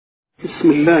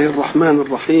بسم الله الرحمن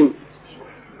الرحيم.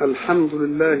 الحمد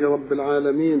لله رب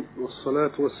العالمين،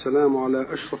 والصلاة والسلام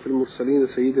على أشرف المرسلين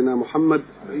سيدنا محمد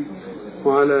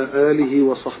وعلى آله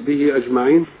وصحبه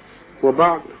أجمعين،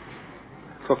 وبعد،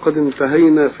 فقد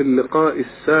انتهينا في اللقاء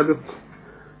السابق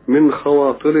من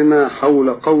خواطرنا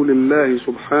حول قول الله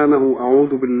سبحانه: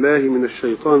 أعوذ بالله من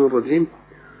الشيطان الرجيم: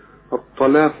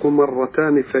 الطلاق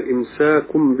مرتان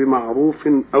فإمساك بمعروف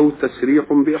أو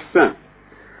تسريح بإحسان،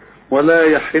 ولا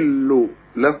يحل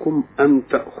لكم أن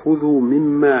تأخذوا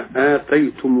مما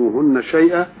آتيتموهن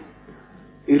شيئا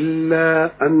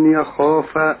إلا أن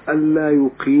يخافا ألا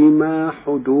يقيما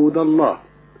حدود الله،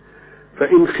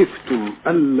 فإن خفتم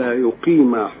ألا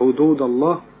يقيما حدود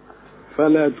الله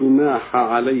فلا جناح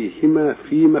عليهما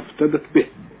فيما افتدت به،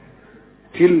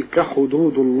 تلك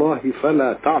حدود الله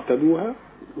فلا تعتدوها،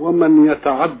 ومن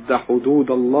يتعد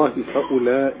حدود الله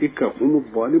فأولئك هم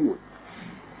الظالمون.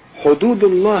 حدود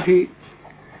الله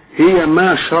هي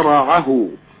ما شرعه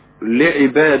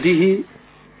لعباده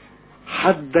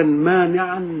حدا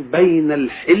مانعا بين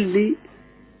الحل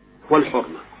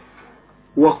والحرمة.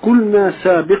 وقلنا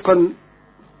سابقا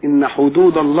إن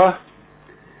حدود الله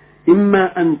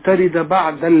إما أن ترد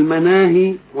بعد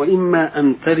المناهي وإما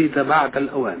أن ترد بعد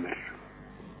الأوامر،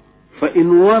 فإن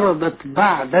وردت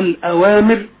بعد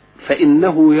الأوامر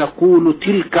فإنه يقول: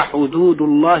 تلك حدود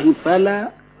الله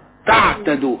فلا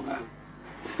تعتدوها،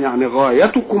 يعني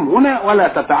غايتكم هنا ولا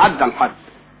تتعدى الحد.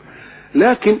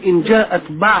 لكن إن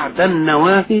جاءت بعد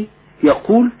النواهي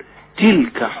يقول: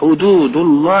 تلك حدود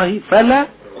الله فلا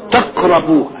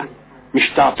تقربوها، مش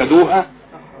تعتدوها.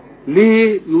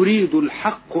 ليه؟ يريد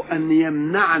الحق أن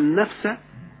يمنع النفس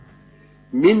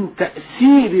من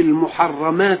تأثير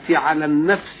المحرمات على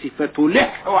النفس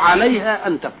فتلح عليها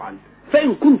أن تفعل،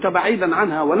 فإن كنت بعيدا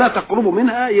عنها ولا تقرب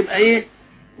منها يبقى إيه؟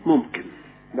 ممكن.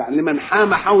 يعني لمن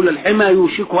حام حول الحمى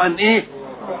يوشك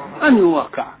أن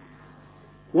يواقع.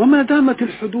 وما دامت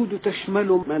الحدود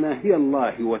تشمل مناهي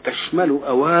الله وتشمل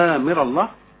أوامر الله،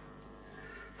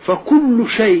 فكل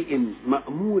شيء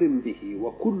مأمور به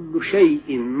وكل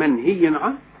شيء منهي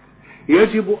عنه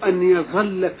يجب أن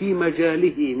يظل في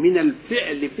مجاله من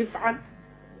الفعل فافعل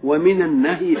ومن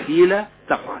النهي في لا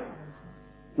تفعل.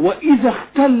 وإذا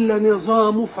اختل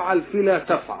نظام افعل فلا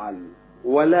تفعل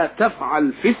ولا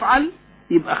تفعل فافعل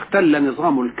يبقى اختل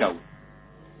نظام الكون،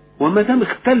 وما دام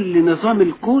اختل نظام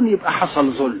الكون يبقى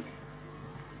حصل ظلم.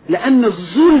 لأن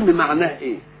الظلم معناه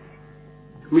ايه؟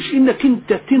 مش انك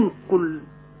انت تنقل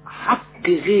حق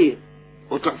غير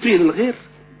وتعطيه للغير.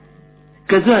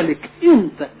 كذلك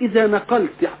انت اذا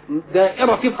نقلت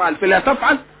دائرة تفعل فلا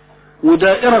تفعل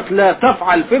ودائرة لا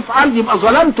تفعل فافعل يبقى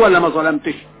ظلمت ولا ما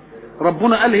ظلمتش؟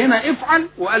 ربنا قال هنا افعل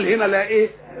وقال هنا لا ايه؟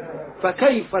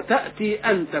 فكيف تأتي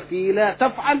أنت في لا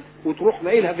تفعل وتروح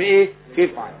نقلها في إيه؟ في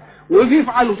افعل، وفي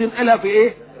افعل وتنقلها في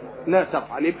إيه؟ لا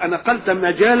تفعل. يبقى نقلت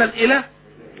مجالا إلى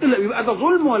يبقى ده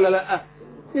ظلم ولا لا؟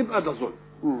 يبقى ده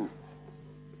ظلم.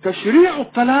 تشريع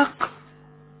الطلاق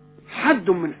حد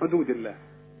من حدود الله،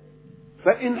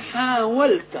 فإن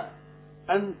حاولت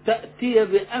أن تأتي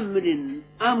بأمر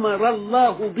أمر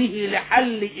الله به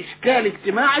لحل إشكال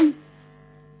اجتماعي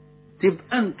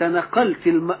تبقى أنت نقلت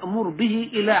المأمور به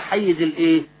إلى حيز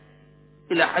الإيه؟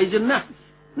 إلى حيز النهي،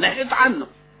 نهيت عنه.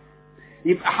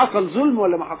 يبقى حصل ظلم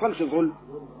ولا ما حصلش ظلم؟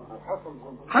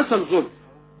 حصل ظلم.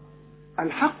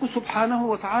 الحق سبحانه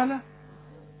وتعالى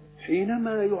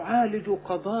حينما يعالج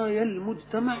قضايا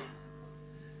المجتمع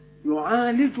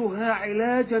يعالجها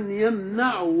علاجا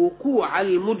يمنع وقوع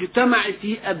المجتمع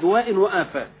في أدواء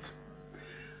وآفات.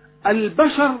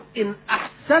 البشر إن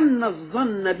أحسن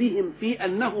الظن بهم في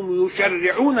أنهم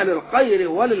يشرعون للخير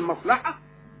وللمصلحة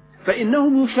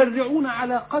فإنهم يشرعون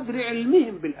على قدر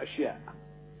علمهم بالأشياء.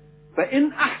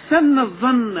 فإن أحسن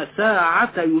الظن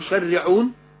ساعة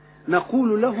يشرعون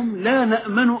نقول لهم: لا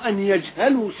نأمن أن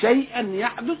يجهلوا شيئا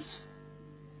يحدث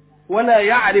ولا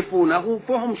يعرفونه،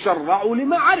 فهم شرعوا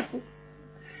لما عرفوا.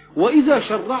 وإذا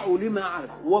شرعوا لما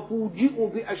عرفوا وفوجئوا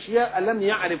بأشياء لم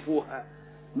يعرفوها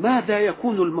ماذا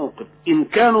يكون الموقف؟ إن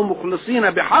كانوا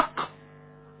مخلصين بحق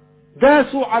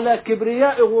داسوا على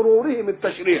كبرياء غرورهم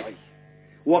التشريعي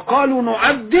وقالوا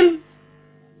نعدل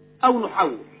أو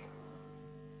نحول.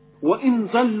 وإن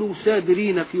ظلوا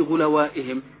سادرين في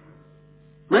غلوائهم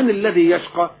من الذي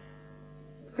يشقى؟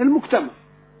 المجتمع.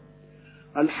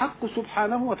 الحق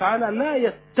سبحانه وتعالى لا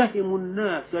يتهم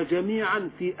الناس جميعا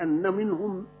في أن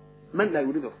منهم من لا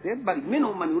يريد الخير، بل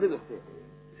منهم من يريد الخير،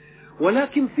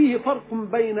 ولكن فيه فرق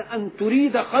بين أن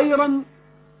تريد خيرا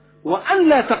وأن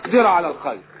لا تقدر على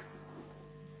الخير.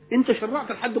 انت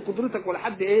شرعت لحد قدرتك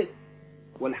ولحد ايه؟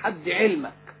 ولحد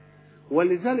علمك.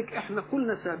 ولذلك احنا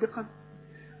قلنا سابقا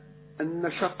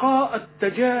أن شقاء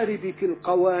التجارب في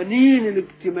القوانين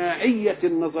الاجتماعية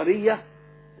النظرية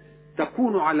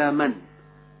تكون على من؟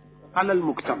 على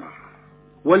المجتمع،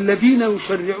 والذين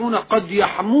يشرعون قد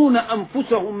يحمون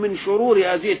أنفسهم من شرور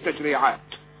هذه التشريعات.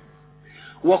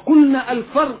 وقلنا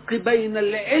الفرق بين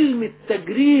العلم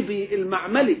التجريبي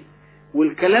المعملي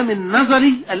والكلام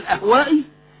النظري الأهوائي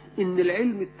إن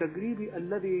العلم التجريبي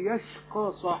الذي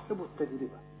يشقى صاحب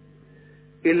التجربة.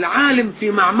 العالم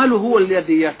في معمله هو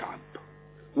الذي يتعب،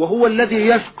 وهو الذي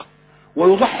يشقى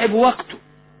ويضحي بوقته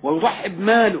ويضحي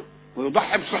بماله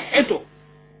ويضحي بصحته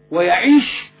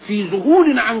ويعيش في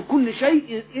ذهول عن كل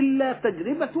شيء إلا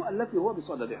تجربته التي هو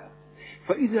بصددها.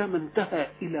 فإذا ما انتهى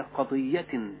إلى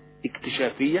قضية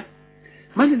اكتشافية،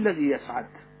 من الذي يسعد؟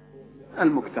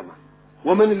 المجتمع.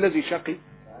 ومن الذي شقي؟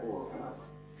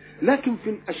 لكن في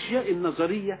الأشياء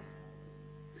النظرية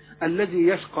الذي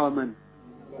يشقى من؟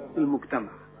 المجتمع.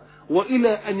 وإلى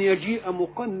أن يجيء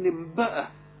مقنن بقى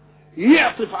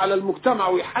يعطف على المجتمع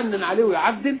ويحنن عليه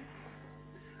ويعدل.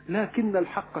 لكن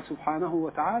الحق سبحانه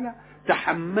وتعالى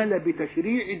تحمل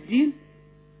بتشريع الدين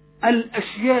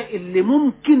الأشياء اللي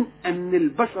ممكن أن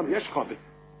البشر يشقى به،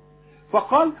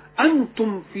 فقال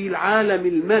أنتم في العالم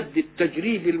المادي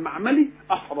التجريبي المعملي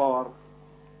أحرار،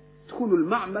 تدخلوا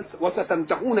المعمل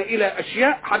وستنتهون إلى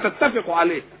أشياء حتتفقوا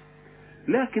عليها،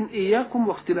 لكن إياكم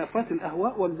واختلافات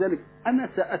الأهواء، ولذلك أنا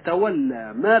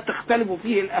سأتولى ما تختلف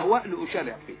فيه الأهواء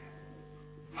لأشارع فيه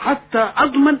حتى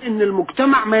أضمن إن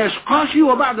المجتمع ما يشقاش،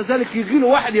 وبعد ذلك يجي له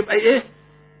واحد يبقى إيه؟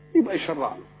 يبقى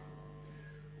يشرع له.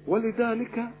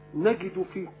 ولذلك نجد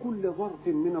في كل ظرف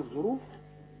من الظروف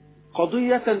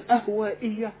قضية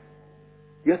أهوائية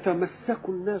يتمسك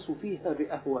الناس فيها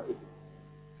بأهوائهم،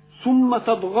 ثم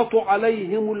تضغط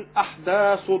عليهم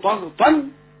الأحداث ضغطا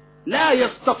لا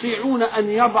يستطيعون أن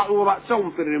يضعوا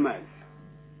رأسهم في الرمال،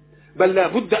 بل لا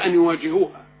بد أن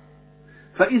يواجهوها.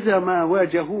 فإذا ما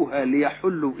واجهوها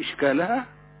ليحلوا إشكالها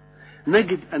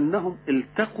نجد أنهم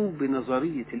التقوا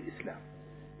بنظرية الإسلام.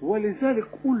 ولذلك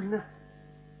قلنا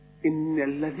إن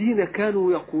الذين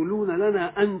كانوا يقولون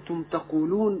لنا أنتم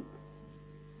تقولون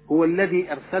هو الذي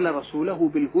أرسل رسوله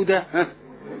بالهدى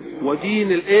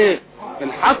ودين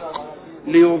الحق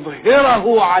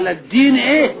ليظهره على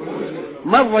الدين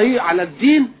مرة على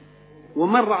الدين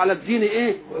ومرة على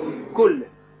الدين كله،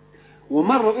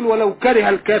 ومرة يقول ولو كره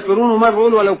الكافرون ومرة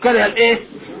يقول ولو كره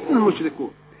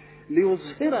المشركون،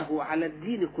 ليظهره على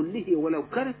الدين كله ولو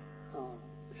كره.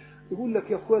 يقول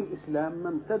لك يا اخويا الاسلام ما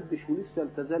امتدش ولسه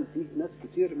التزال فيه ناس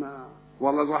كتير ما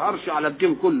ولا ظهرش على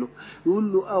الدين كله.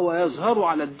 يقول له او يظهر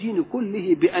على الدين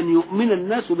كله بان يؤمن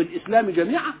الناس بالاسلام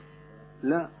جميعا؟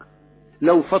 لا،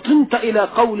 لو فطنت الى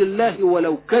قول الله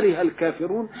ولو كره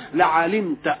الكافرون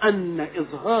لعلمت ان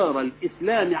اظهار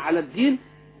الاسلام على الدين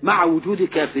مع وجود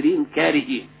كافرين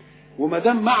كارهين، وما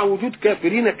دام مع وجود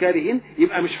كافرين كارهين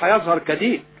يبقى مش هيظهر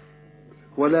كدين،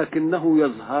 ولكنه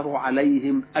يظهر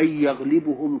عليهم أي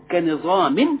يغلبهم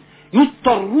كنظام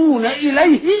يضطرون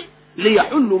إليه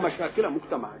ليحلوا مشاكل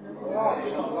مجتمعهم،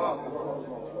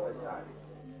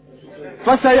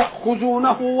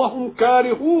 فسيأخذونه وهم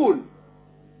كارهون.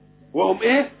 وهم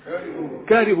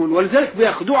كارهون. ولذلك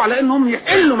بيأخذوه على أنهم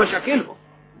يحلوا مشاكلهم،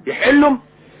 يحلوا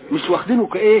مش واخدينه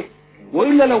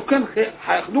وإلا لو كان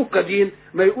هياخدوه كدين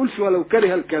ما يقولش ولو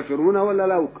كره الكافرون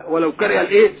ولو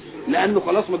كره لأنه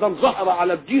خلاص ما دام ظهر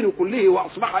على الدين كله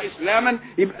وأصبح إسلاما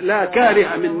يبقى لا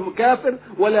كاره من كافر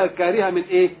ولا كاره من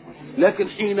لكن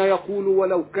حين يقول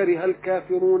ولو كره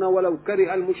الكافرون ولو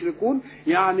كره المشركون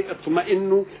يعني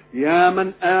اطمئنوا يا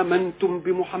من آمنتم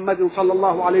بمحمد صلى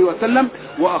الله عليه وسلم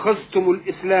وأخذتم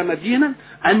الإسلام دينا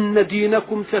أن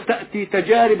دينكم ستأتي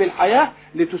تجارب الحياة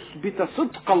لتثبت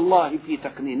صدق الله في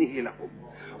تقنينه لكم،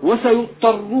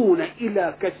 وسيضطرون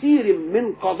إلى كثير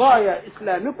من قضايا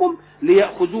إسلامكم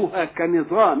ليأخذوها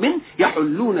كنظام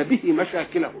يحلون به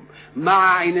مشاكلهم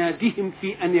مع عنادهم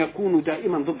في أن يكونوا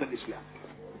دائما ضد الإسلام.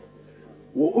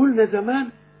 وقلنا زمان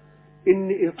إن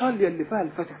إيطاليا اللي فيها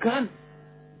الفاتيكان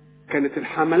كانت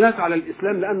الحملات على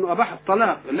الإسلام لأنه أباح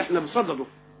الطلاق اللي احنا بصدده،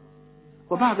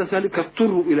 وبعد ذلك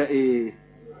اضطروا إلى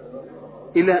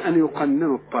إلى أن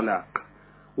يقننوا الطلاق.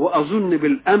 وأظن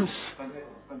بالأمس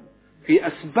في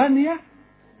أسبانيا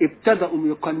ابتدأوا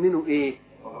يقننوا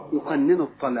يقننوا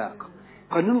الطلاق.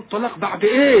 قننوا الطلاق بعد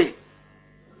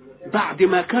بعد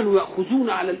ما كانوا يأخذون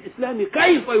على الإسلام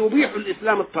كيف يبيح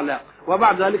الإسلام الطلاق،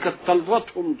 وبعد ذلك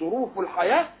اضطرتهم ظروف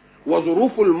الحياة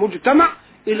وظروف المجتمع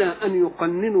إلى أن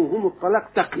يقننوا هم الطلاق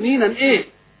تقنينا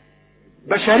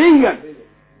بشريا،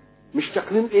 مش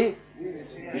تقنين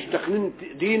مش تقنين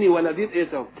ديني ولا دين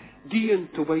دي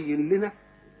تبين لنا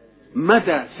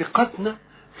مدى ثقتنا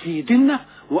في ديننا،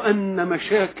 وأن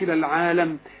مشاكل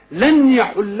العالم لن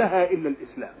يحلها إلا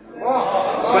الإسلام،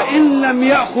 فإن لم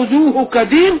يأخذوه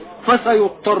كدين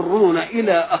فسيضطرون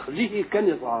إلى أخذه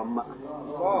كنظام.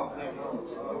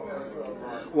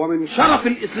 ومن شرف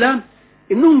الإسلام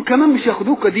إنهم كمان مش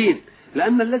يأخذوه كدين،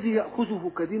 لأن الذي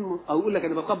يأخذه كدين أو يقول لك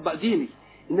أنا بطبق ديني،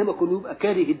 إنما كونه يبقى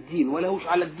كاره الدين ولا هوش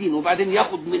على الدين وبعدين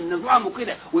ياخد من نظامه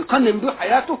كده ويقنن به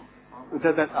حياته.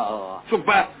 شوف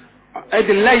بقى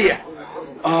ادي اللية،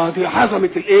 دي عظمة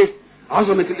الايه؟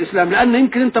 عظمة الإسلام، لأن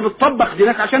يمكن أنت بتطبق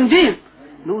دينك عشان دين،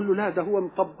 نقول له لا، ده هو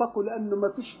مطبقه لأنه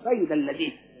ما فيش فايدة إلا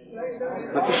دين،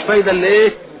 ما فيش فايدة إلا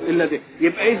إيه؟ إلا دين.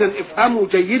 يبقى إذن افهموا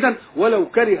جيدا ولو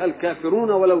كره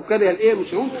الكافرون ولو كره الإيه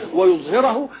المشركون،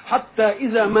 ويظهره حتى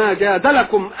إذا ما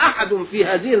جادلكم أحد في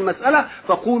هذه المسألة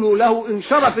فقولوا له إن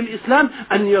شرف الإسلام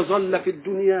أن يظل في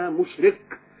الدنيا مشرك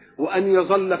وأن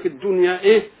يظل في الدنيا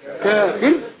إيه؟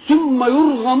 كافر، ثم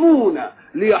يرغمون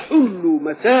ليحلوا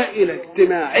مسائل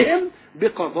اجتماعهم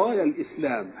بقضايا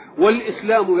الإسلام،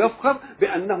 والإسلام يفخر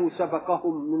بأنه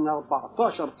سبقهم من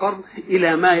 14 قرن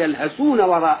إلى ما يلهسون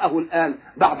وراءه الآن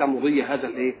بعد مضي هذا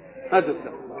الإيه؟ هذا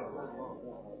الزمن.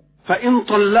 فإن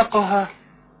طلقها،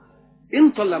 إن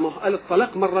طلق قال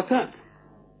الطلاق مرتان،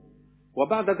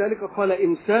 وبعد ذلك قال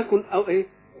إمساك أو إيه؟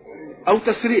 أو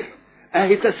تسريح.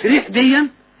 أهي تسريح ديا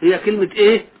هي كلمة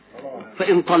إيه؟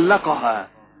 فإن طلقها،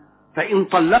 فإن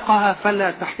طلقها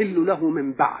فلا تحل له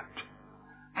من بعد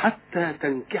حتى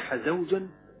تنكح زوجا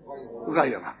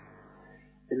غيره.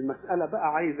 المسألة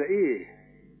بقى عايزة ايه؟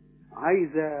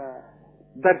 عايزة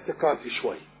درس قاسي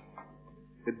شوية.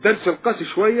 الدرس القاسي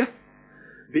شوية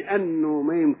بأنه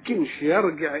ما يمكنش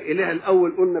يرجع إليها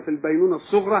الأول، قلنا في البينونة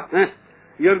الصغرى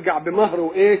يرجع بمهر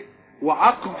وإيه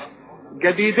وعقد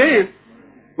جديدين،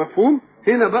 مفهوم؟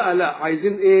 هنا بقى لا،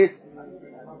 عايزين إيه؟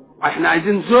 احنا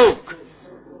عايزين زوج،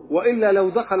 وإلا لو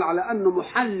دخل على أنه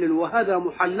محلل وهذا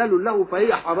محلل له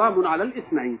فهي حرام على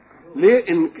الاثنين. ليه؟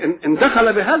 إن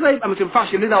دخل بهذا يبقى ما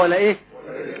تنفعش لده ولا إيه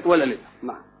ولا لده.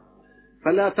 نعم.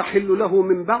 فلا تحل له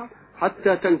من بعد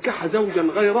حتى تنكح زوجا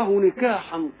غيره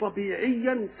نكاحا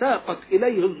طبيعيا ساقت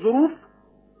إليه الظروف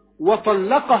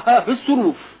وطلقها في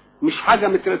الظروف، مش حاجة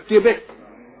مترتبة.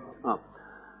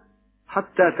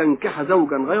 حتى تنكح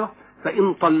زوجا غيره،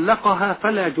 فإن طلقها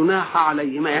فلا جناح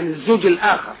عليهما، يعني الزوج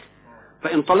الآخر،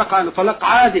 فإن طلقها يعني طلاق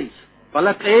عادل،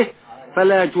 طلاق إيه؟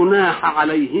 فلا جناح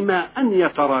عليهما أن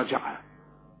يتراجعا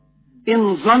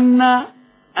إن ظن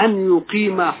أن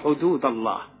يقيما حدود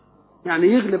الله. يعني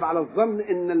يغلب على الظن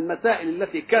إن المسائل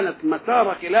التي كانت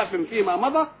مسار خلاف فيما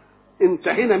مضى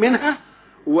انتهينا منها،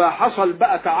 وحصل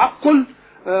بقى تعقل،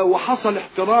 وحصل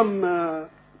احترام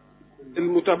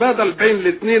المتبادل بين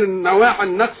الاثنين، نواحي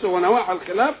النقص ونواحي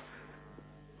الخلاف،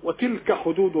 وتلك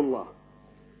حدود الله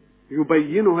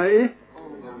يبينها ايه؟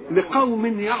 لقوم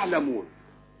يعلمون.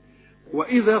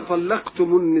 وإذا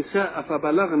طلقتم النساء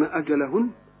فبلغن أجلهن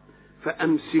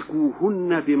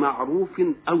فأمسكوهن بمعروف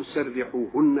أو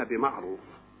سرحوهن بمعروف.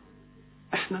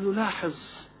 احنا نلاحظ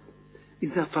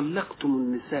إذا طلقتم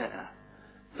النساء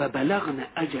فبلغن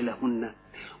أجلهن،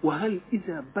 وهل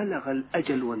إذا بلغ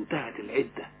الأجل وانتهت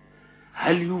العدة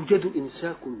هل يوجد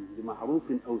إمساك بمعروف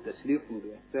أو تسريح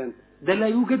بإحسان؟ ده لا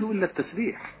يوجد إلا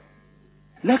التسريح.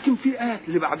 لكن في آيات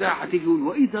اللي بعدها هتيجي يقول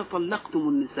وإذا طلقتم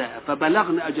النساء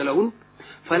فبلغن أجلهن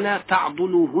فلا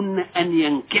تعضلوهن أن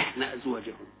ينكحن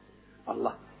أزواجهن.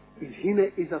 الله، هنا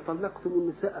إذا طلقتم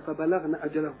النساء فبلغن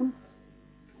أجلهن،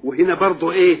 وهنا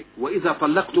برضو إيه؟ وإذا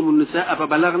طلقتم النساء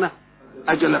فبلغن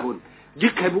أجلهن.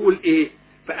 ديك بيقول إيه؟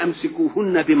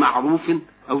 فأمسكوهن بمعروف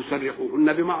أو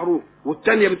سرحوهن بمعروف،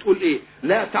 والتانية بتقول إيه؟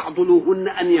 لا تعضلوهن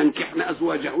أن ينكحن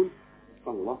أزواجهن.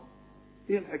 الله،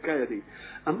 ايه الحكايه دي؟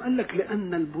 ام قال لك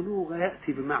لان البلوغ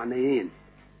ياتي بمعنيين.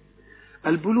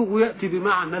 البلوغ ياتي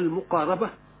بمعنى المقاربه،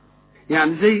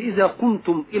 يعني زي اذا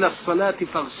قمتم الى الصلاه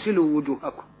فاغسلوا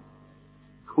وجوهكم.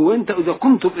 هو انت اذا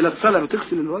قمتم الى الصلاه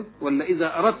بتغسل الوجه، ولا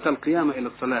اذا اردت القيام الى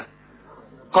الصلاه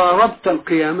قاربت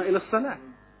القيام الى الصلاه؟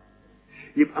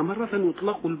 يبقى مره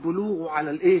يطلق البلوغ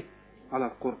على الايه؟ على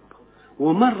القرب،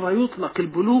 ومره يطلق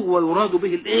البلوغ ويراد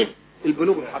به الايه؟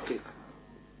 البلوغ الحقيقي.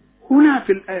 هنا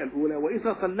في الآية الأولى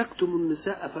وإذا طلقتم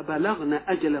النساء فبلغن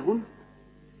أجلهن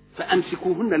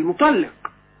فأمسكوهن،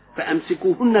 المطلق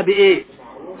فأمسكوهن بإيه؟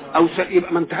 أو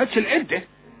يبقى ما انتهتش العدة،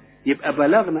 يبقى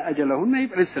بلغن أجلهن،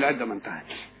 يبقى لسه العدة ما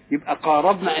انتهتش، يبقى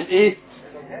قاربنا أن إيه؟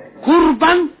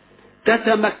 قربا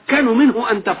تتمكن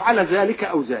منه أن تفعل ذلك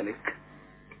أو ذلك،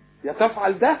 يا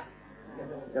تفعل ده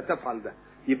يا تفعل ده.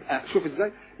 يبقى شوف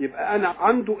إزاي، يبقى أنا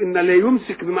عنده إن لا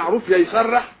يمسك بمعروف لا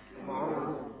يصرح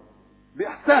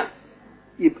بإحسان.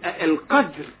 يبقى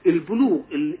القدر البلوغ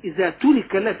إذا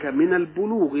ترك لك من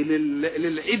البلوغ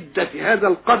للعدة هذا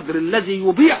القدر الذي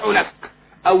يبيح لك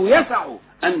او يسع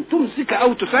ان تمسك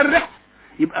او تسرح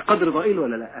يبقى قدر ضئيل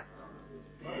ولا لا؟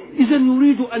 اذا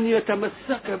يريد ان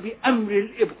يتمسك بامر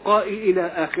الابقاء الى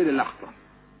اخر لحظه.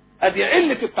 ادي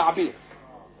علة التعبير،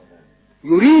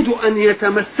 يريد ان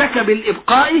يتمسك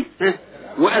بالابقاء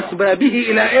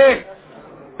واسبابه الى ايه؟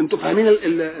 انتوا فاهمين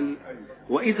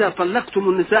واذا طلقتم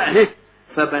النساء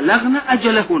فبلغن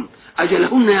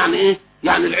اجلهن يعني ايه؟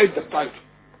 يعني العده بتاعتهم.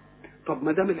 طب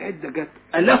ما دام العده جت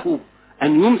اله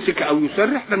ان يمسك او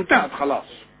يسرح فانتهت خلاص،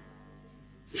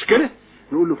 مش كده؟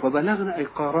 نقول له فبلغنا اي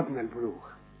قاربنا البلوغ،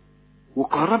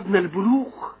 وقاربنا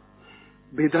البلوغ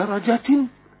بدرجه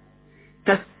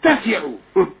تتسع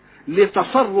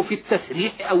لتصرف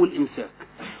التسريح او الامساك،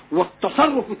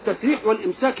 والتصرف التسريح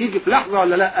والامساك يجي في لحظه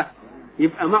ولا لا؟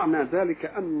 يبقى معنى ذلك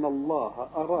ان الله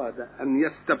اراد ان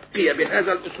يستبقي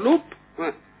بهذا الاسلوب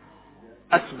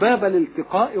اسباب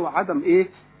الالتقاء وعدم ايه؟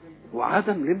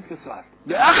 وعدم الانفصال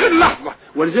لاخر لحظه.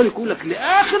 ولذلك يقول لك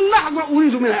لاخر لحظه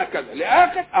اريد منها كذا،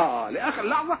 لاخر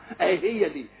لحظه هي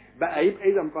دي بقى. يبقى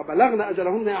اذا فبلغنا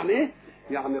اجلهن يعني ايه؟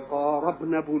 يعني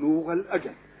قاربنا بلوغ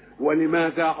الاجل.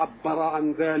 ولماذا عبر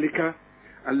عن ذلك؟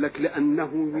 قال لك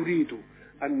لانه يريد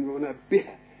ان ينبه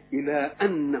الى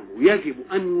انه يجب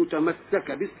ان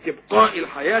يتمسك باستبقاء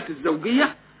الحياه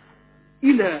الزوجيه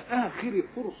الى اخر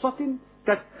فرصه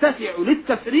تتسع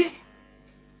للتسريح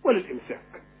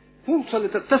وللامساك. فرصه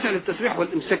لتتسع للتسريح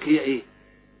والامساك هي ايه؟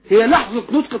 هي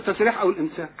لحظه نطق التسريح او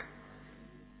الامساك.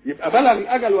 يبقى بلغ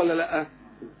الاجل ولا لا؟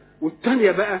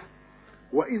 والثانيه بقى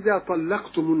واذا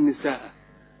طلقتم النساء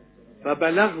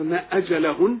فبلغن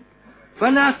اجلهن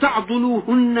فلا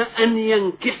تعضلوهن ان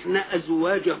ينكحن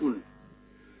ازواجهن.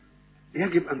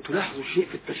 يجب ان تلاحظوا شيء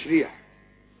في التشريع،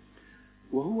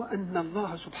 وهو ان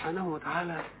الله سبحانه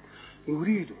وتعالى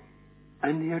يريد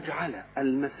ان يجعل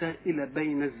المسائل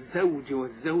بين الزوج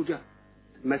والزوجه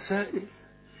مسائل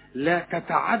لا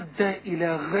تتعدى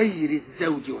الى غير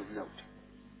الزوج والزوجه.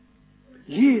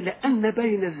 ليه؟ لان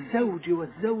بين الزوج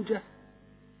والزوجه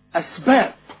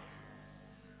اسباب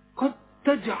قد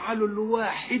تجعل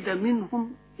الواحد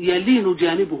منهم يلين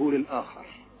جانبه للآخر،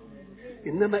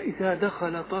 إنما إذا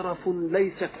دخل طرف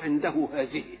ليست عنده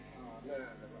هذه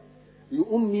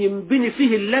يقوم ينبني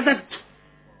فيه اللدد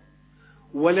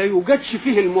ولا يوجدش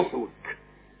فيه المحوج.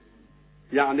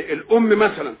 يعني الأم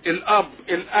مثلا، الأب،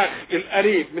 الأخ،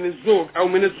 القريب من الزوج أو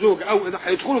من الزوج أو إذا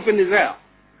هيدخلوا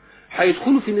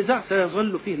في النزاع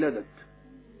سيظل فيه لدد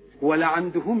ولا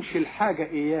عندهمش الحاجة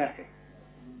إياه.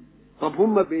 طب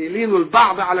هم بيلينوا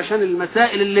البعض علشان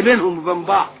المسائل اللي بينهم وبين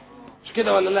بعض، مش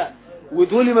كده ولا لا؟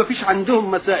 ودول ما فيش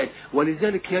عندهم مسائل.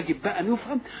 ولذلك يجب بقى أن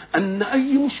يفهم أن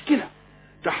أي مشكلة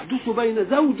تحدث بين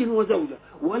زوج وزوجة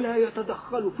ولا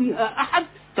يتدخل فيها أحد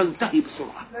تنتهي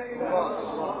بسرعة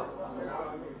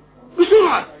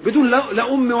بدون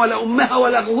لا أم ولا أمها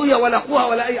ولا أخوها ولا أخوها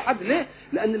ولا أي حد. ليه؟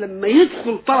 لأن لما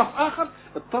يدخل طرف آخر،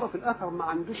 الطرف الآخر ما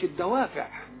عندوش الدوافع.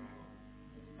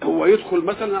 هو يدخل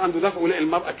مثلا عنده دفع ويلاقي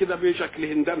المرأة كده بشكل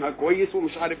هندامها كويس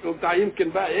ومش عارف ايه وبتاع، يمكن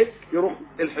بقى ايه يروح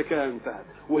الحكاية انتهت،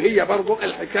 وهي برضه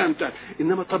الحكاية انتهت.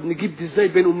 انما طب نجيب دي ازاي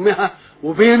بين امها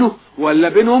وبينه ولا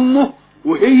بين امه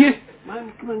وهي؟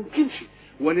 ما يمكنش.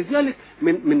 ولذلك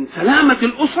من سلامة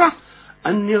الأسرة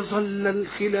أن يظل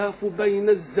الخلاف بين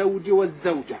الزوج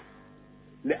والزوجة،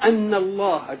 لأن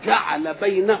الله جعل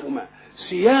بينهما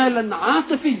سيالا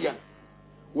عاطفيا،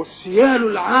 والسيال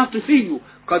العاطفي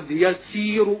قد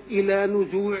يسير إلى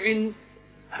نزوع.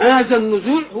 هذا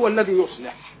النزوع هو الذي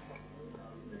يصلح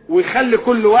ويخلي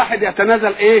كل واحد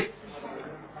يتنازل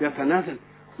يتنازل.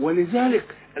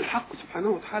 ولذلك الحق سبحانه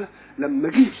وتعالى لما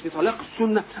جه في طلاق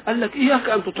السنة قال لك إياك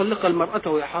أن تطلق المرأة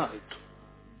وهي حائض.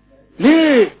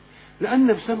 ليه؟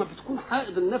 لأن بسبب بتكون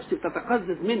حائض النفس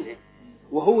بتتقزز منها،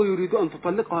 وهو يريد أن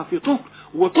تطلقها في طهر،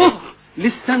 وطهر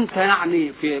لسه أنت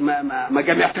يعني في ما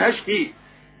جمعتهاش فيه،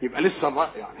 يبقى لسه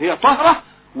يعني هي طهرة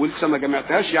ولسه ما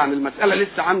جمعتهاش، يعني المسألة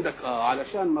لسه عندك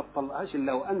علشان ما تطلقهاش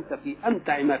إلا وأنت في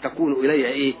أمتع ما تكون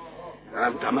إليها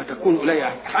أمتع ما تكون إليها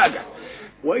حاجة.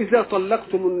 وإذا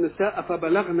طلقتم النساء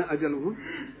فبلغن أجلهن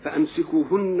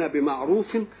فأمسكوهن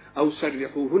بمعروف أو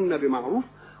سرحوهن بمعروف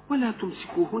ولا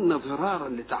تمسكوهن ضرارا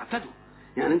لتعتدوا.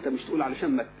 يعني أنت مش تقول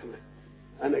علشان ما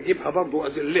أنا أجيبها برضو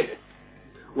أذلها،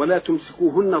 ولا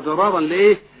تمسكوهن ضرارا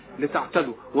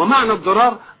لتعتدوا. ومعنى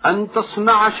الضرار أن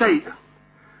تصنع شيئا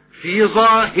في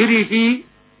ظاهره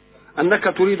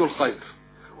أنك تريد الخير،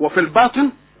 وفي الباطن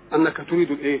أنك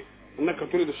تريد أنك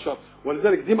تريد الشر.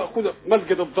 ولذلك دي مأخوذة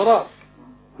مسجد الضرار.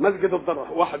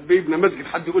 واحد بيبنى مسجد،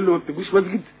 حد يقول له ما بتبنيش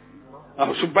مسجد؟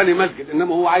 شوف بني مسجد،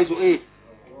 إنما هو عايزه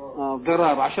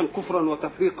ضرار عشان كفرا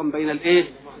وتفريقا بين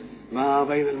ما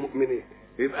بين المؤمنين.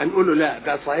 يبقى نقول له لا،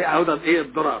 ده صحيح، هذا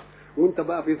الضرار. وانت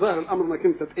بقى في ظاهر الامر انك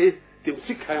انت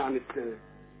تمسكها، يعني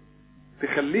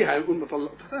تخليها يقول ما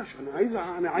طلقتهاش،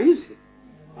 انا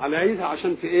عايزها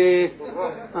عشان في ايه؟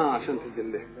 عشان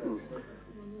تذلها.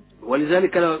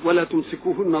 ولذلك ولا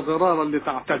تمسكوهن ضرارا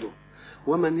لتعتدوا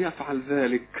ومن يفعل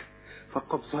ذلك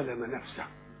فقد ظلم نفسه.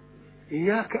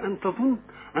 إياك أن تظن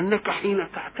أنك حين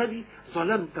تعتدي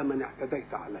ظلمت من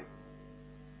اعتديت عليه.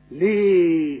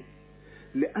 ليه؟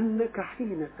 لأنك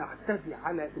حين تعتدي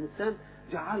على إنسان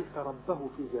جعلت ربه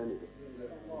في جانبه،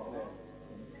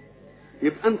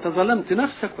 يبقى أنت ظلمت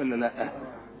نفسك ولا لا؟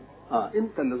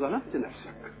 أنت اللي ظلمت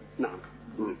نفسك. نعم.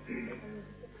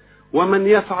 ومن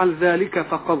يفعل ذلك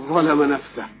فقد ظلم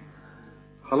نفسه.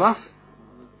 خلاص.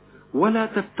 ولا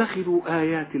تتخذوا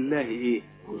آيات الله إيه؟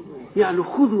 يعني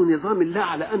خذوا نظام الله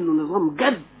على أنه نظام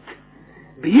جد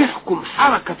بيحكم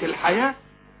حركة الحياة،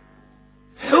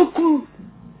 حكم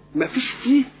ما فيش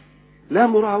فيه لا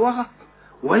مراوغة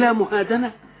ولا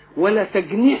مهادنة ولا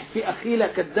تجنيح في أخيلة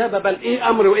كذابة، بل إيه؟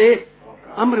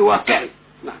 أمر واقعي.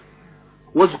 نعم.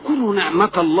 واذكروا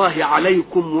نعمة الله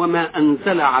عليكم وما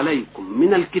أنزل عليكم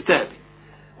من الكتاب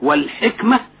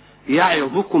والحكمة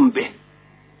يعظكم به.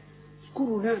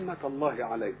 اذكروا نعمة الله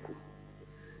عليكم.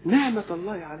 نعمة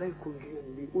الله عليكم هي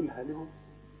اللي بيقولها لهم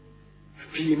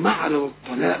في معرض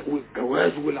الطلاق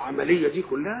والجواز والعملية دي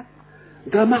كلها.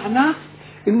 ده معناه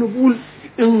انه بيقول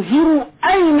انظروا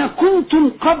اين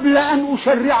كنتم قبل ان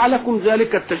اشرع لكم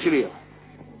ذلك التشريع،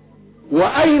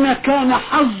 واين كان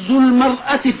حظ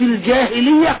المرأة في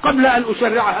الجاهلية قبل ان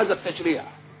اشرع هذا التشريع.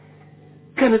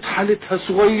 كانت حالتها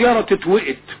صغيرة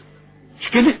تتوقت،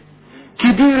 مش كده؟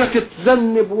 كبيرة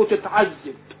تتذنب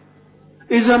وتتعذب،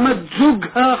 اذا مات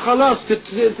زوجها خلاص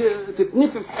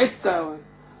تتنفي في حتة.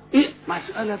 ايه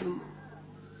مسألة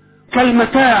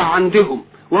كالمتاع عندهم،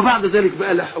 وبعد ذلك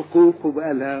بقى لها حقوق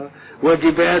وبقى لها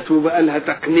واجبات وبقى لها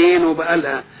تقنين وبقى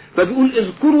لها. فبيقول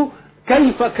اذكروا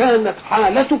كيف كانت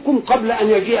حالتكم قبل ان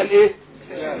يجيء الايه؟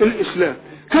 الاسلام.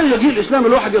 كان يجيء الاسلام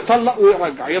الواحد يطلق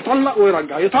ويرجع، يطلق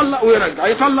ويرجع، يطلق ويرجع،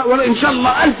 يطلق ان شاء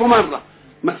الله 1000 مرة.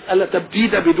 مسألة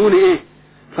تبديدة بدون ايه؟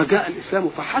 فجاء الاسلام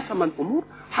فحسم الامور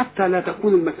حتى لا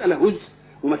تكون المسألة هز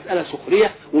ومسألة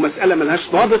سخرية ومسألة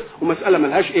ملهاش ضابط ومسألة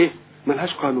ملهاش ايه؟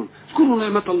 ملهاش قانون. اذكروا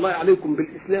نعمة الله عليكم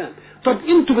بالاسلام. طب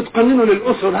انتوا بتقننوا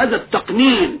للاسر هذا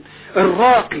التقنين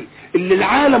الراقي اللي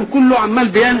العالم كله عمال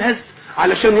بينهز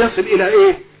علشان يصل الى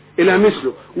ايه؟ الى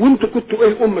مثله، وانتوا كنتوا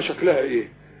ايه؟ امة شكلها ايه؟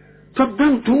 طب ده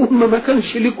انتوا امة ما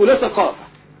كانش لكم لا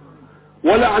ثقافة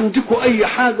ولا عندكم اي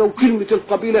حاجة، وكلمة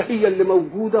القبيلة هي اللي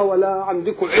موجودة، ولا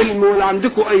عندكم علم ولا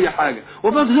عندكم اي حاجة،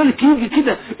 وبعد ذلك يجي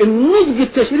كده النضج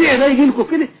التشريعي ده يجي لكم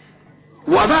كده،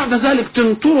 وبعد ذلك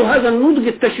تنطروا هذا النضج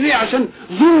التشريعي عشان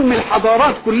ظلم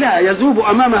الحضارات كلها يذوب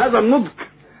امام هذا النضج،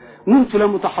 وانتوا لا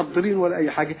متحضرين ولا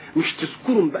اي حاجة. مش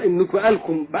تذكروا بقى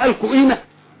انكم بقالكم قيمة؟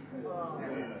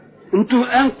 انتوا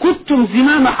الان كنتم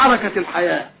زمام حركة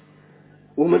الحياة،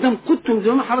 وما دام كنتم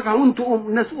زمام حركة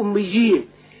وانتم ناس اميين.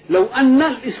 لو ان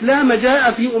الاسلام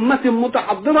جاء في امة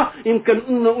متحضرة يمكن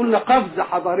قلنا قفزة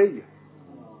حضارية.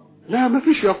 لا ما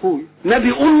فيش يا اخوي،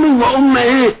 نبي امي وامة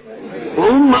ايه؟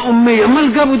 وامة امية.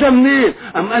 امال جابوا ده منين؟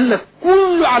 ام قال لك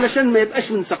كله علشان ما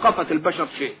يبقاش من ثقافة البشر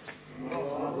شيء،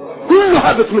 كله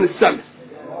هابط من السماء،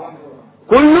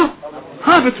 كله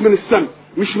هابط من السماء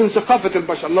مش من ثقافة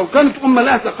البشر. لو كانت امة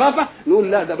لها ثقافة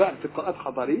نقول لا ده بقى ارتقاءات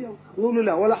حضارية، نقول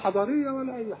لا ولا حضارية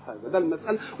ولا اي حاجة. ده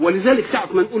المسألة. ولذلك ساعة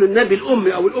ما نقول النبي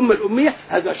الامي او الامة الامية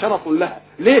هذا شرف لها.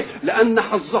 ليه؟ لان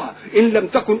حظها ان لم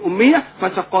تكن امية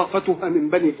فثقافتها من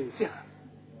بني جنسها،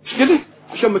 مش كده؟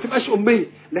 عشان ما تبقاش امية.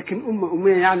 لكن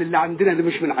امية يعني اللي عندنا ده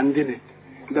مش من عندنا،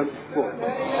 ده فوق.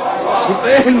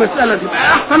 يبقى ايه المسألة؟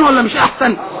 تبقى احسن ولا مش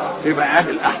احسن؟ يبقى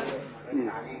عادل احسن.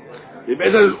 يبقى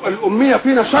اذا الامية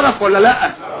فينا شرف ولا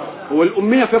لا؟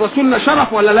 والامية في رسولنا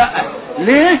شرف ولا لا؟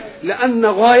 ليه؟ لان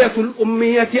غاية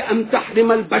الامية ان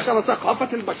تحرم البشر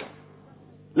ثقافة البشر.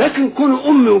 لكن كونه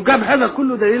امي وجاب هذا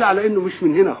كله دليل على انه مش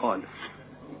من هنا خالص.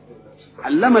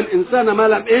 علم الانسان ما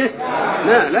لم ايه؟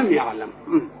 ما لم يعلم.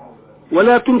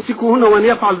 ولا تمسكوهن وان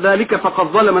يفعل ذلك فقد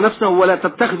ظلم نفسه ولا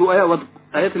تتخذوا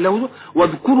آيات الله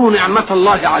واذكروا نعمة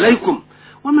الله عليكم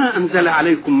وما أنزل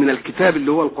عليكم من الكتاب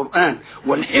اللي هو القرآن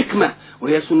والحكمة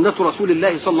وهي سنة رسول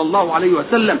الله صلى الله عليه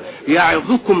وسلم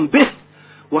يعظكم به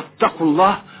واتقوا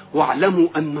الله واعلموا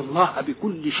أن الله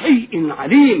بكل شيء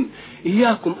عليم.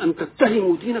 إياكم أن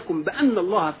تتهموا دينكم بأن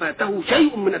الله فاته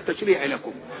شيء من التشريع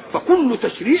لكم، فكل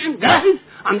تشريع جاهز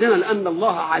عندنا لأن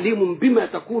الله عليم بما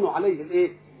تكون عليه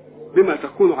الإيه؟ بما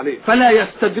تكون عليه. فلا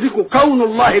يستدرك كون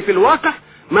الله في الواقع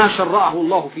ما شرعه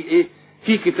الله في إيه؟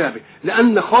 في كتابه،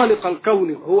 لأن خالق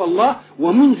الكون هو الله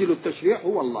ومنزل التشريع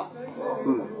هو الله.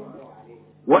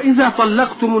 وإذا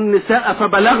طلقتم النساء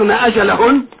فبلغن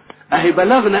أجلهن، أهي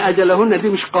بلغن أجلهن دي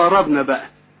مش قاربنا بقى،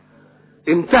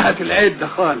 انتهت العدة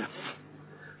خالص،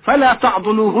 فلا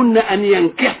تعضلوهن أن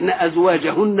ينكحن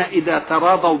أزواجهن إذا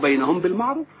تراضوا بينهم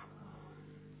بالمعروف.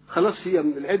 خلاص هي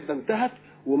من العدة انتهت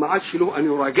وما عادش له أن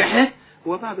يراجعها،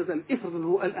 وبعد ذلك افرض ان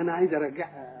هو قال انا عايز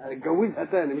ارجعها اتجوزها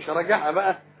تاني مش هرجعها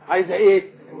بقى، عايزه ايه؟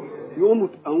 يقوم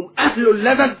اهل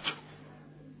اللدد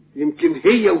يمكن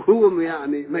هي وهو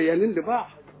يعني ميالين لبعض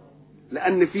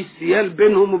لان في سيال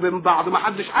بينهم وبين بعض ما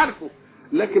حدش عارفه،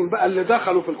 لكن بقى اللي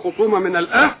دخلوا في الخصومه من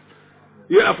الاهل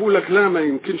يقفوا لك لا ما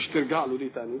يمكنش ترجع له دي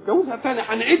تاني، اتجوزها تاني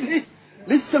هنعيد ايه؟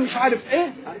 لسه مش عارف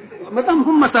ايه، ما دام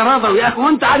هم تراضوا يا اخي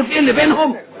وانت عارف ايه اللي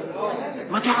بينهم؟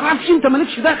 ما تعرفش انت،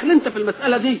 مالكش داخل انت في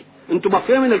المساله دي. انتوا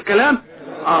مفهومين الكلام؟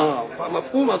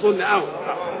 مفهوم اظن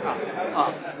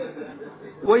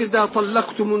واذا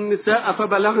طلقتم النساء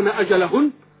فبلغن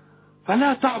اجلهن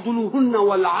فلا تعضلوهن،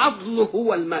 والعضل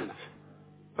هو المنع،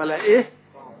 فلا ايه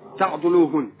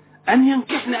تعضلوهن ان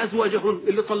ينكحن ازواجهن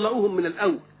اللي طلقوهم من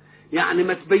الاول، يعني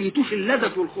ما تبيتوش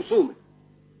اللدد والخصومه،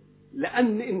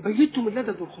 لان ان بيتم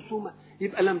اللدد والخصومه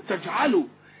يبقى لم تجعلوا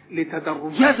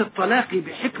لتدرجات الطلاق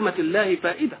بحكمه الله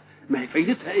فائده. ما هي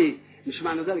فايدتها ايه؟ مش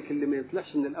معنى ذلك اللي ما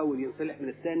يصلحش من الاول ينصلح من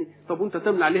الثاني، طب وانت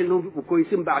تمنع عليه انهم يبقوا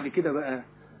كويسين بعد كده بقى؟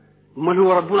 امال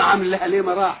هو ربنا عامل لها ليه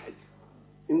مراحل؟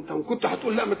 انت كنت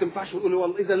هتقول لا ما تنفعش، تقول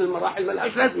والله اذا المراحل ما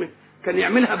لهاش لازمه، كان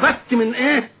يعملها بت من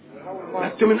ايه؟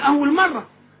 بت من اول مره.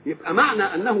 يبقى معنى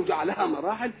انه جعلها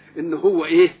مراحل ان هو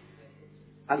ايه؟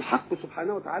 الحق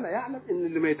سبحانه وتعالى يعلم ان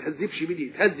اللي ما يتهذبش بدي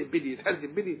يتهذب بدي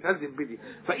يتهذب بدي يتهذب بدي،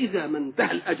 فاذا ما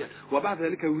انتهى الاجل وبعد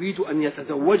ذلك يريد ان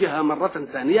يتزوجها مره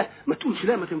ثانيه ما تقولش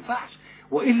لا ما تنفعش،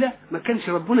 والا ما كانش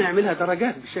ربنا يعملها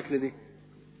درجات بالشكل ده.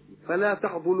 فلا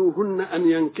تعضلوهن ان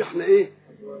ينكحن ايه؟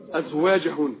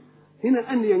 ازواجهن.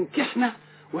 هنا ان ينكحن،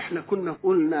 واحنا كنا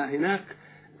قلنا هناك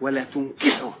ولا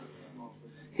تنكحوا،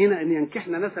 هنا ان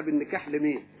ينكحن نسب النكاح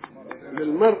لمين؟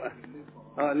 للمراه،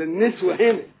 للنسوه.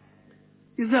 هنا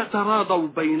إذا تراضوا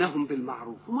بينهم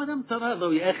بالمعروف، وما دام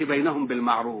تراضوا يا أخي بينهم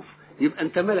بالمعروف يبقى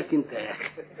أنت مالك أنت يا أخي.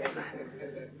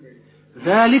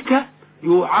 ذلك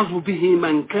يوعظ به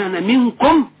من كان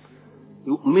منكم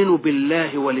يؤمن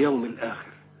بالله واليوم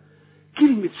الآخر.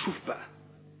 كلمة شوف بقى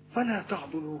فلا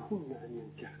تعضلوهن أن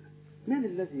ينكحن، من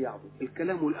الذي يعضل؟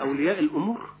 الكلام الأولياء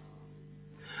الأمور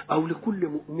أو لكل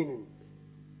مؤمن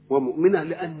ومؤمنة؟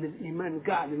 لأن الإيمان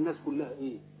جعل الناس كلها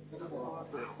إيه؟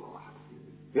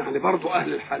 يعني برضو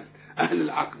أهل الحل أهل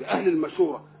العقد أهل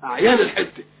المشورة أعيان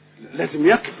الحدة لازم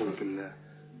يقفوا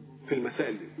في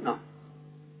المسائل دي.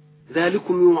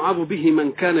 ذلكم يوعظ به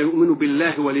من كان يؤمن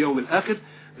بالله واليوم الآخر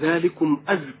ذلكم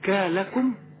أزكى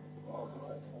لكم.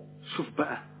 شوف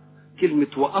بقى كلمة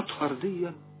وأطهر دي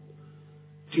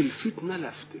تلفتنا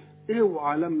لفته.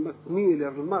 اوعى لما تميل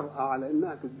المرأة على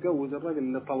انها تتجوز الراجل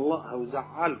اللي طلقها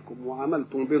وزعلكم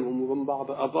وعملتم بينهم وبين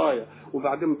بعض قضايا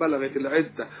وبعدين بلغت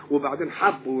العدة وبعدين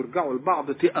حبوا ويرجعوا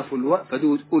لبعض، تقفوا الوقفة دي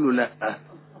وتقولوا لا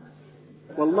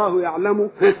والله يعلم.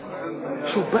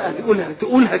 شوف بقى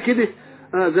تقولها كده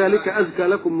ذلك أزكى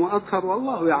لكم وأطهر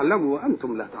والله يعلم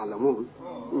وأنتم لا تعلمون.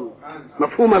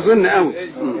 مفهوم أظن قوي.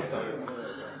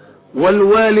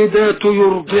 والوالدات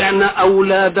يرضعن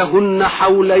أولادهن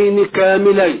حولين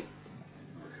كاملين.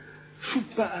 شوف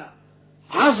بقى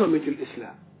عظمة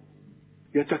الإسلام،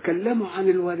 يتكلم عن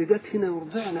الوالدات هنا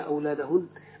يرضعن أولادهن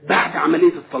بعد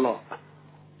عملية الطلاق،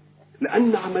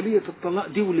 لأن عملية الطلاق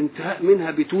دي والانتهاء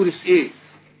منها بتورث إيه؟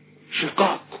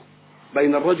 شقاق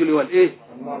بين الرجل والإيه؟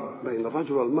 بين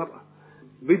الرجل والمرأة.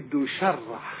 بده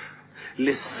يشرح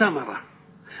للثمرة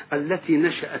التي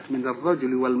نشأت من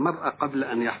الرجل والمرأة قبل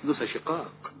أن يحدث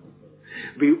شقاق.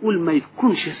 بيقول ما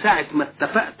يكونش ساعة ما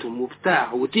اتفقتم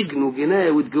وبتاع وتجنوا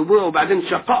جناية وتجيبوها وبعدين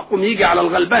شقاقكم يجي على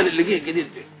الغلبان اللي جه جديد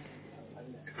ده،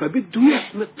 فبده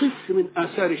يحمي الطفل من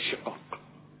آثار الشقاق.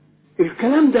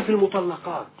 الكلام ده في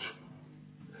المطلقات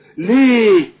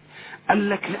ليه؟ قال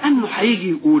لك لأنه هيجي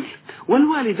يقول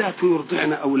والوالدات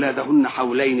يرضعن أولادهن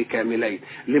حولين كاملين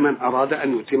لمن أراد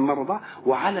أن يتم الرضاعة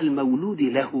وعلى المولود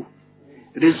له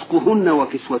رزقهن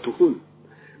وكسوتهن.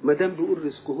 ما دام بيقول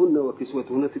رزقهن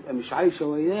وكسوتهن تبقى مش عايشه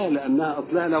وياه، لانها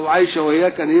اصلها لو عايشه وياه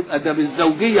كان يبقى ده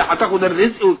بالزوجيه هتاخد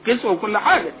الرزق والكسوه وكل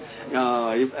حاجه.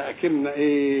 يبقى اكن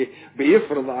ايه؟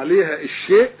 بيفرض عليها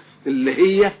الشيء اللي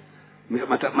هي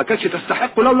ما كانتش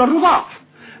تستحقه لولا الرضاعه.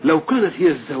 لو كانت هي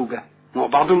الزوجه،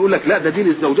 بعضهم يقول لك لا ده دي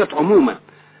للزوجات عموما،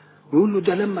 يقول له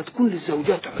ده لما تكون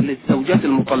للزوجات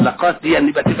المطلقات دي يعني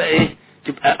يبقى تبقى ايه؟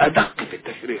 تبقى ادق في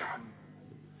التشريع،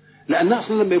 لأن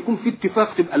أصلا لما يكون في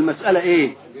اتفاق تبقى المسألة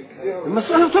إيه؟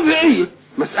 المسألة طبيعية،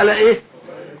 مسألة إيه؟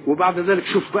 وبعد ذلك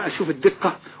شوف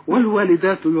الدقة.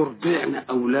 والوالدات يرضعن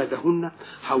أولادهن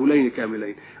حولين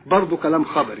كاملين، برضو كلام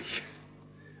خبري،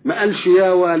 ما قالش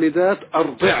يا والدات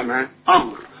أرضعن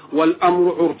أمر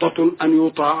والأمر عرضة أن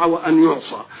يطاع وأن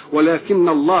يعصى، ولكن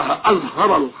الله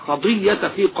أظهر القضية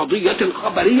في قضية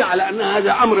خبرية على أن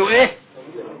هذا أمر إيه؟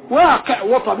 واقع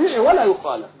وطبيعي ولا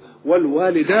يخالف.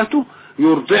 والوالدات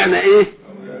يرضعن إيه؟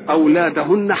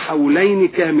 أولادهن حولين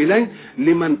كاملين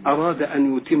لمن أراد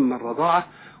أن يتم الرضاعة،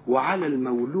 وعلى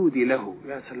المولود له.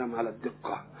 يا سلام على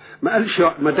الدقة، ما قالش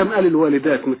ما دام قال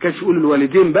الوالدات ما كانش يقول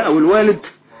الوالدين بقى والوالد،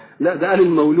 لا ده قال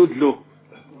المولود له،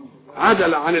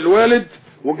 عدل عن الوالد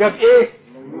وجاب ايه؟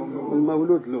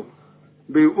 المولود له.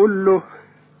 بيقول له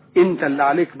انت اللي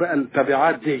عليك بقى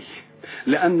التبعات دي،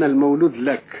 لان المولود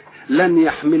لك لن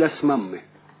يحمل اسم امه،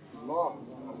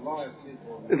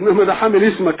 انما ده حامل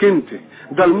اسمك انت.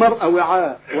 ده المرأة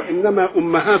وعاء، وانما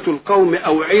امهات القوم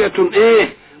اوعية ايه؟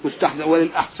 مستحدثة،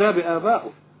 وللاحساب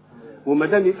اباؤه. وما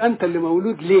دام يبقى انت اللي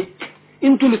مولود ليك،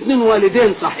 انتوا الاثنين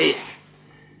والدين صحيح،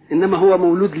 انما هو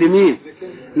مولود لمين؟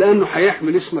 لانه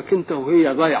هيحمل اسمك انت،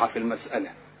 وهي ضايعه في المساله.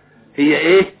 هي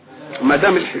ايه؟ ما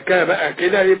دام الحكايه بقى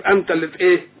كده يبقى انت اللي في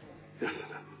ايه؟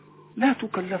 لا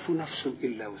تكلف نفس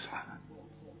الا وسعها،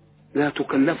 لا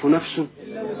تكلف نفس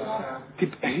الا وسعها.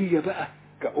 تبقى هي بقى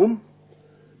كأم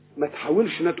ما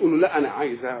تحاولش انها تقول له لا انا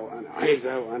عايزه وانا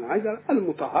عايزه وانا عايزه،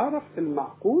 المتعارف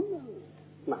المعقول.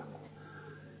 نعم.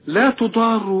 لا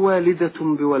تضار والدة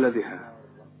بولدها،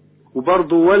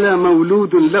 وبرضه ولا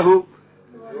مولود له،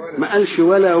 ما قالش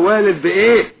ولا والد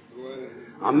بايه،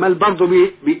 عمال برضه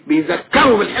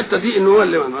بيذكروا بالحته دي انه هو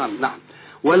اللي نعم.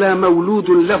 ولا مولود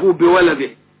له بولده.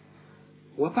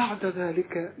 وبعد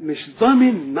ذلك مش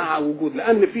ضامن مع وجود،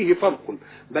 لان فيه فرق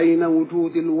بين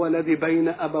وجود الولد بين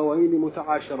ابوين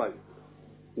متعاشرين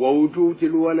ووجود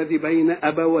الولد بين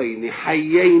ابوين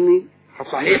حيين،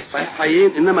 صحيح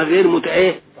حيين انما غير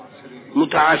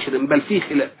متعاشرين، بل فيه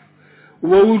خلاف.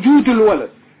 ووجود الولد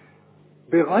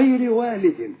بغير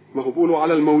والد، ما هو بيقولوا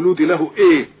على المولود له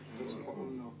ايه؟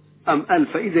 ام قال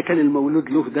فاذا كان المولود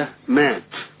له ده مات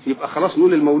يبقى خلاص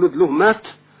نقول المولود له مات،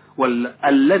 ولا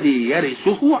الذي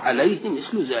يرثه عليه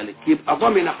مثل ذلك، يبقى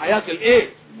ضمن حياة الايه؟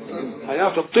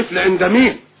 حياة الطفل عند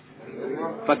مين؟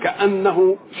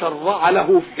 فكأنه شرع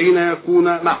له حين يكون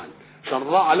معا،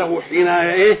 شرع له حين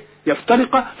ايه؟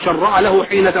 يفترق، شرع له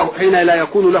حين لا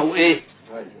يكون له ايه؟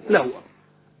 له.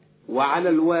 وعلى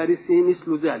الوارث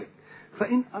مثل ذلك،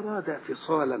 فإن أراد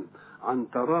فصالا عن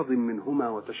تراض منهما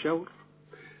وتشاور.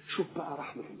 شوف بقى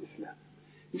رحمة الإسلام،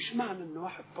 مش معنى أن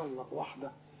واحد طلق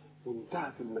واحدة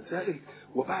وانتهت المسائل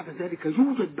وبعد ذلك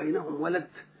يوجد بينهم ولد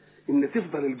إن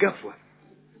تفضل الجفوة،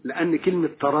 لأن كلمة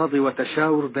تراضي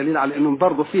وتشاور دليل على أنهم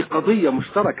برضه في قضية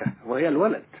مشتركة وهي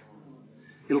الولد.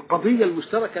 القضية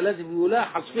المشتركة لازم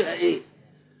يلاحظ فيها إيه؟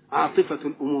 عاطفة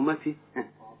الأمومة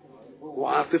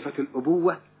وعاطفة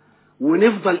الأبوة،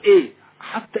 ونفضل إيه؟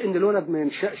 حتى إن الولد ما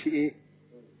ينشأش إيه؟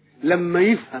 لما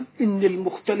يفهم إن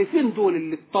المختلفين دول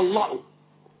اللي اتطلقوا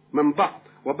من بعض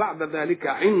وبعد ذلك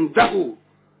عنده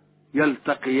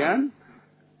يلتقيان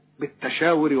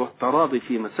بالتشاور والتراضي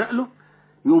في مسائله،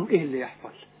 يوم إيه اللي يحصل؟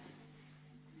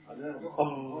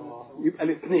 يبقى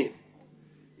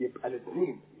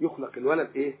الاثنين يخلق الولد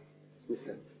إيه؟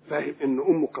 مثلا فاهم إن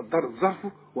أمه قدرت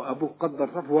ظرفه وأبوه قدر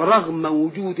ظرفه، ورغم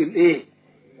وجود الإيه؟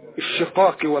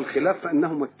 الشقاق والخلاف،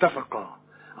 فإنهم اتفقا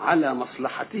على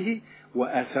مصلحته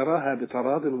وآثرها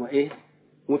بتراض وإيه؟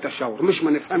 متشاور. مش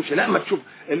ما نفهمش، لا ما تشوف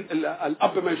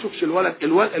الأب ما يشوفش الولد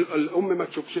الأم ما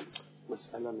تشوفش،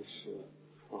 مسألة مش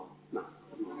نعم.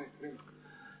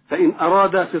 فإن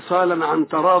أرادا فصالا عن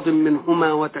تراض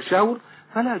منهما وتشاور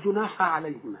فلا جناح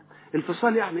عليهما.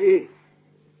 الفصال يعني إيه؟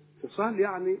 فصال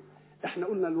يعني إحنا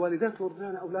قلنا الوالدات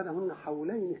يرضعن أولادهن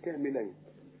حولين كاملين.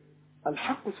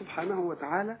 الحق سبحانه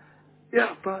وتعالى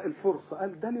اعطى الفرصة،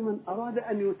 قال ده لمن أراد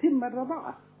أن يتم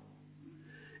الرضاعة،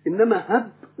 إنما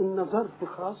هب إن ظرف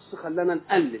خاص خلانا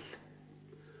نقلل،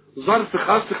 ظرف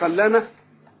خاص خلانا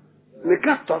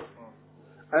نكتر.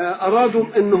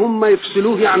 أرادوا إن هم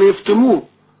يفصلوه يعني يفتموه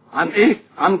عن إيه؟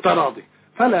 عن تراضي،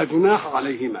 فلا جناح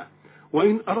عليهما.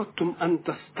 وإن أردتم أن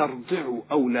تسترضعوا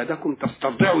أولادكم،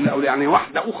 تسترضعوا يعني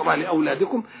واحدة أخرى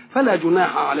لأولادكم، فلا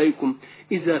جناح عليكم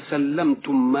إذا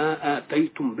سلمتم ما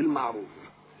آتيتم بالمعروف.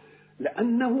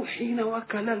 لأنه حين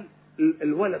وكل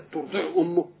الولد ترضع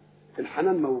أمه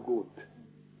الحنان موجود.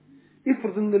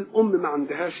 افرض ان الام ما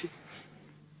عندهاش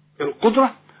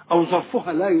القدرة او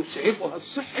ظرفها لا يسعفها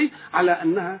الصحي على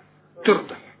انها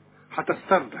ترضع،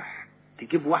 هتسترضع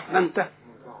تجيب واحدة انت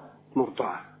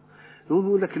مرضعة،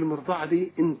 يقول لك المرضعة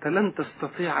دي انت لن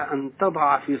تستطيع ان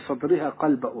تضع في صدرها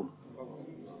قلب ام،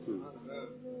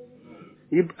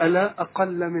 يبقى لا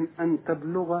اقل من ان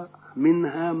تبلغ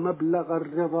منها مبلغ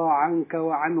الرضا عنك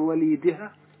وعن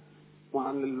وليدها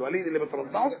وعن الوليد اللي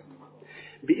بترضعه،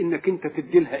 بانك انت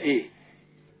تدي لها ايه؟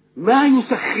 ما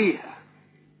يسخيها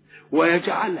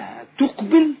ويجعلها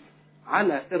تقبل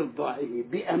على إرضاعه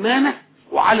بأمانة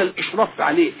وعلى الإشراف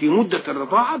عليه في مدة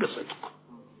الرضاعة بصدق.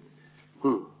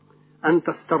 أن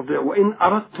تسترضعوا، وإن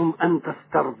أردتم أن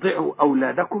تسترضعوا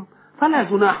أولادكم فلا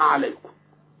جناح عليكم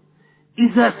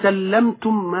إذا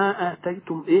سلمتم ما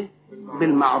آتيتم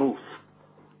بالمعروف،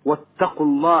 واتقوا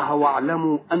الله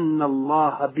واعلموا أن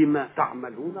الله بما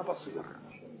تعملون بصير.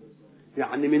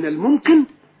 يعني من الممكن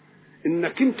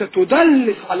إنك أنت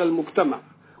تدلس على المجتمع،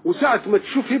 وساعة ما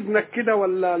تشوف ابنك كده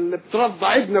ولا اللي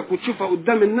بترضع ابنك وتشوفها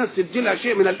قدام الناس تديلها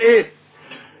شيء من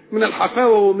من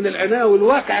الحفاوة ومن العناية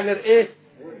والواقع غير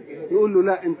يقول له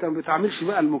لا، انت ما بتعاملش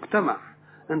بقى المجتمع،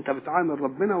 انت بتعامل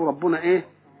ربنا، وربنا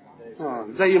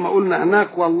زي ما قلنا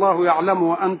هناك، والله يعلم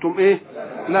وانتم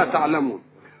لا تعلمون.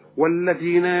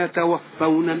 والذين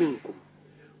يتوفون منكم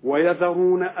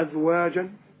ويذرون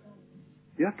ازواجا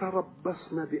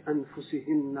يتربصن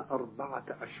بانفسهن 4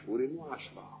 أشهر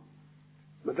و10.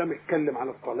 ما دام اتكلم عن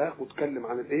الطلاق واتكلم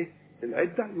عن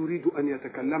العده، يريد ان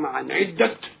يتكلم عن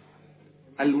عده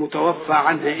المتوفى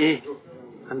عنها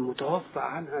المتوفى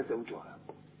عنها زوجها.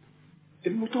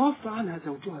 المتوفى عنها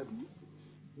زوجها دي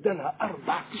ده لها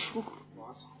 4 أشهر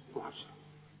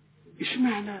و10.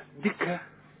 اشمعنى ديكها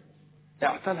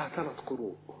اعتلها 3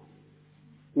 قروء،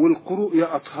 والقروء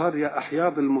يا اطهار يا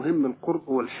احياض، المهم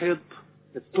القرء والحيض،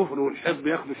 الطهر والحيض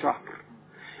بياخدوا شهر،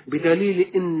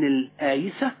 بدليل ان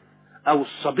الآيسة او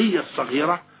الصبية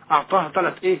الصغيرة اعطاها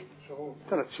 3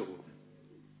 شهور.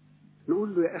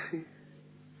 نقول له يا اخي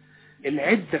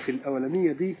العدة في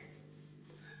الاولانية دي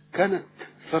كانت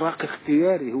فراق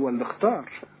اختياري، هو اللي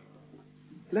اختار،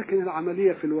 لكن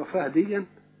العملية في الوفاة دي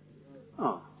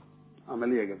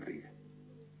عملية جبرية،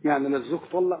 يعني لا الزوج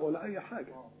طلق ولا اي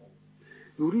حاجة.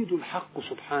 يريد الحق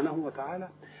سبحانه وتعالى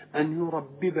ان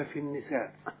يربب في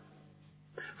النساء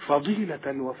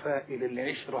فضيلة الوفاء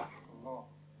للعشرة.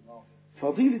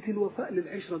 فضيلة الوفاء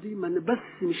للعشرة دي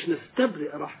بس مش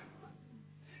نستبرئ رحم،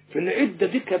 في العدة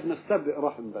دي كنا نستبرئ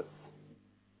رحم بس،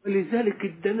 لذلك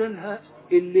ادنا لها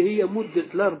اللي هي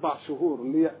مدة 4 شهور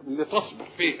اللي تصبر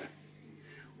فيها،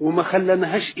 وما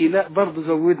خلناهاش إيلاء، برضه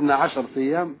زودنا 10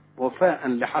 أيام وفاء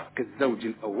لحق الزوج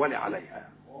الأول عليها،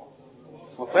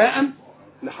 وفاء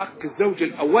لحق الزوج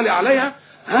الأول عليها.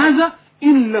 هذا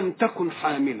إن لم تكن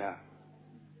حاملا،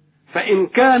 فإن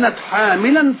كانت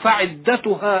حاملا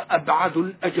فعدتها أبعد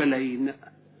الأجلين،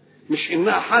 مش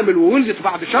إنها حامل وولدت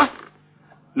بعد شهر.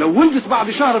 لو ولدت بعد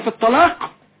شهر في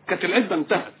الطلاق كانت العدة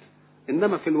انتهت،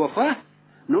 إنما في الوفاة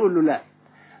نقول له لا،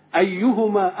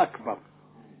 أيهما أكبر،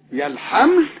 يا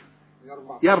الحمل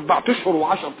يا 4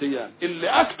 أشهر و10 أيام، اللي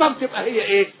أكثر تبقى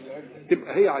هي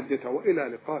تبقى هي عدتها. وإلى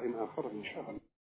لقاء آخر إن شاء الله.